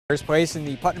First place in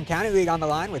the Putnam County League on the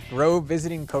line with Grove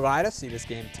visiting Kalida. See this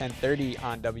game 10:30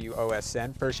 on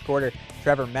WOSN. First quarter,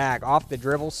 Trevor Mag off the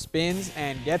dribble, spins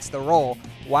and gets the roll.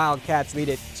 Wildcats lead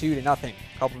it 2-0.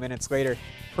 A couple minutes later,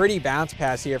 pretty bounce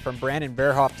pass here from Brandon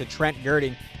Berhoff to Trent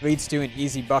Girding leads to an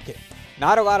easy bucket.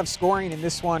 Not a lot of scoring in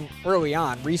this one early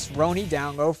on. Reese Roney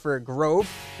down low for Grove,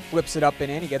 flips it up and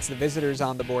in. He gets the visitors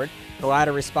on the board.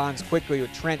 Kalida responds quickly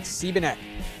with Trent Siebenek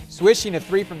swishing a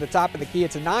three from the top of the key.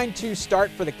 It's a 9-2 start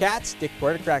for the Cats. Dick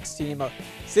Quartercrack's team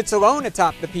sits alone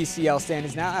atop the PCL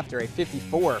standings now after a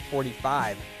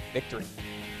 54-45 victory.